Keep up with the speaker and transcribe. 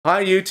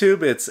Hi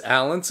YouTube, it's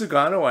Alan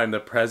Sugano. I'm the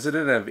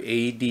president of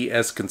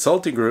ADS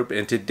Consulting Group,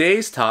 and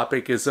today's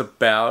topic is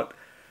about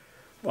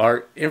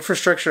our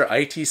infrastructure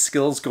IT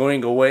skills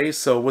going away.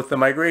 So with the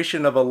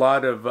migration of a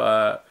lot of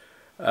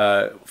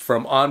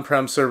from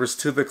on-prem servers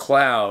to the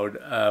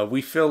cloud,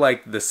 we feel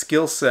like the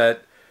skill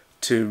set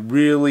to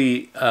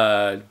really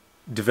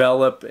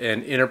develop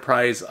an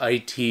enterprise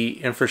IT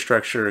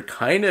infrastructure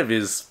kind of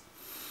is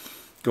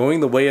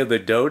going the way of the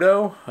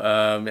dodo,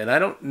 and I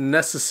don't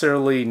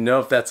necessarily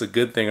know if that's a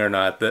good thing or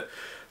not.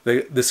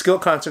 The skill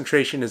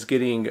concentration is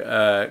getting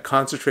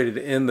concentrated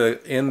in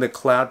the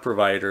cloud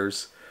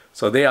providers,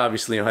 so they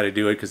obviously know how to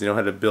do it because they know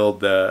how to build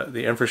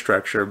the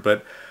infrastructure.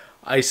 But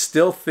I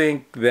still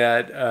think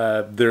that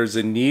there's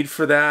a need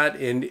for that.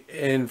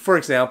 And for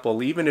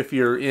example, even if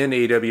you're in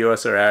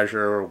AWS or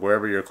Azure or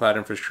wherever your cloud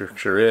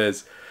infrastructure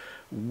is,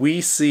 we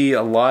see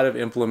a lot of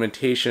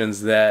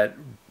implementations that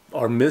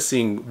are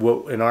missing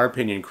what, in our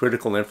opinion,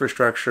 critical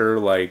infrastructure,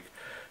 like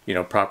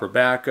proper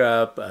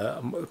backup,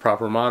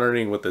 proper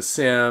monitoring with the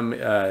SIEM,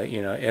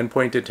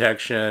 endpoint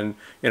detection,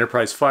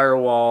 enterprise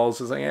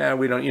firewalls. It's like, yeah,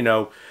 we don't,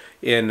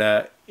 in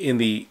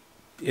the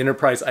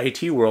enterprise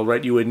IT world,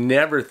 right? You would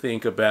never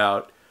think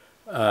about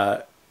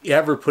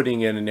ever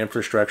putting in an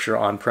infrastructure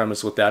on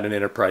premise without an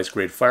enterprise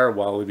grade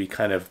firewall. It would be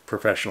kind of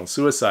professional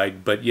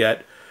suicide. But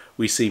yet,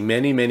 we see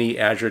many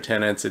Azure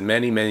tenants and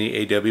many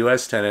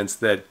AWS tenants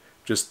that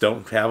just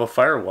don't have a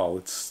firewall.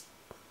 It's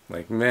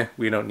like, meh,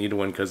 we don't need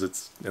one because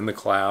it's in the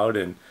cloud,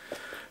 and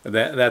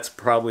that's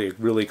probably a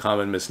really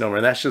common misnomer.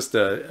 And that's just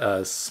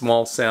a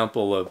small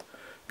sample of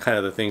kind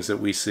of the things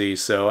that we see.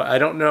 So I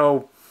don't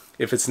know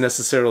if it's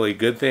necessarily a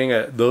good thing.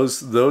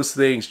 Those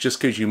things, just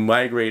because you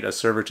migrate a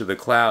server to the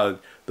cloud,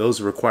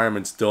 those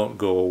requirements don't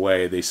go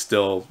away. They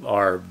still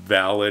are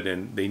valid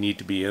and they need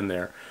to be in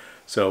there.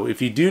 So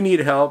if you do need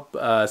help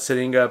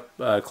setting up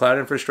cloud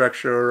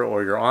infrastructure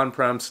or your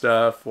on-prem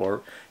stuff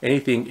or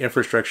anything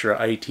infrastructure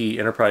IT,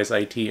 enterprise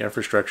IT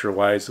infrastructure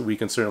wise, we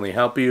can certainly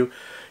help you.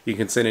 You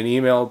can send an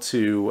email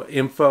to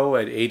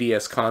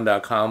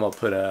info@adscon.com. I'll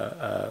put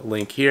a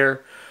link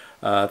here.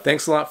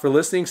 Thanks a lot for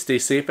listening. Stay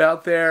safe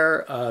out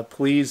there.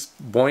 Please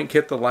boink,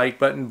 hit the like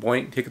button,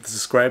 boink, hit the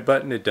subscribe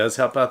button. It does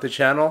help out the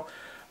channel.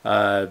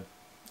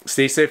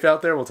 Stay safe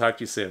out there. We'll talk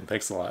to you soon.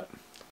 Thanks a lot.